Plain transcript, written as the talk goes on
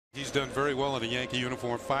He's done very well in a Yankee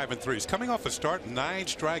uniform, 5-3. He's coming off a start, 9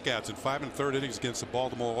 strikeouts in 5 1/3 innings against the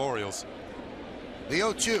Baltimore Orioles. The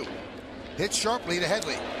 0-2 hit sharply to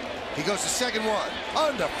Headley. He goes to second one.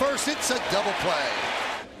 On to first, it's a double play.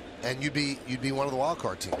 And you'd be one of the wild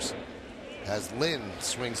card teams as Lynn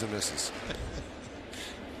swings and misses.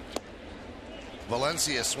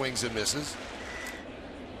 Valencia swings and misses.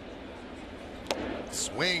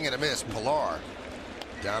 Swing and a miss. Pilar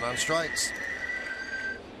down on strikes.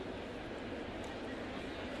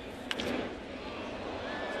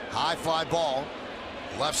 High fly ball,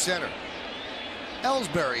 left center.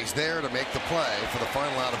 Ellsbury's there to make the play for the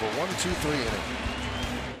final out of a 1-2-3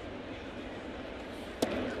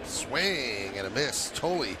 inning. Swing and a miss.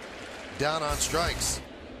 Tolley down on strikes.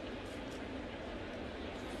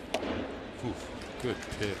 Oof, good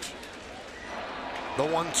pitch. The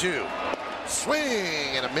 1-2.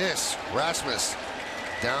 Swing and a miss. Rasmus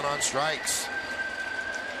down on strikes.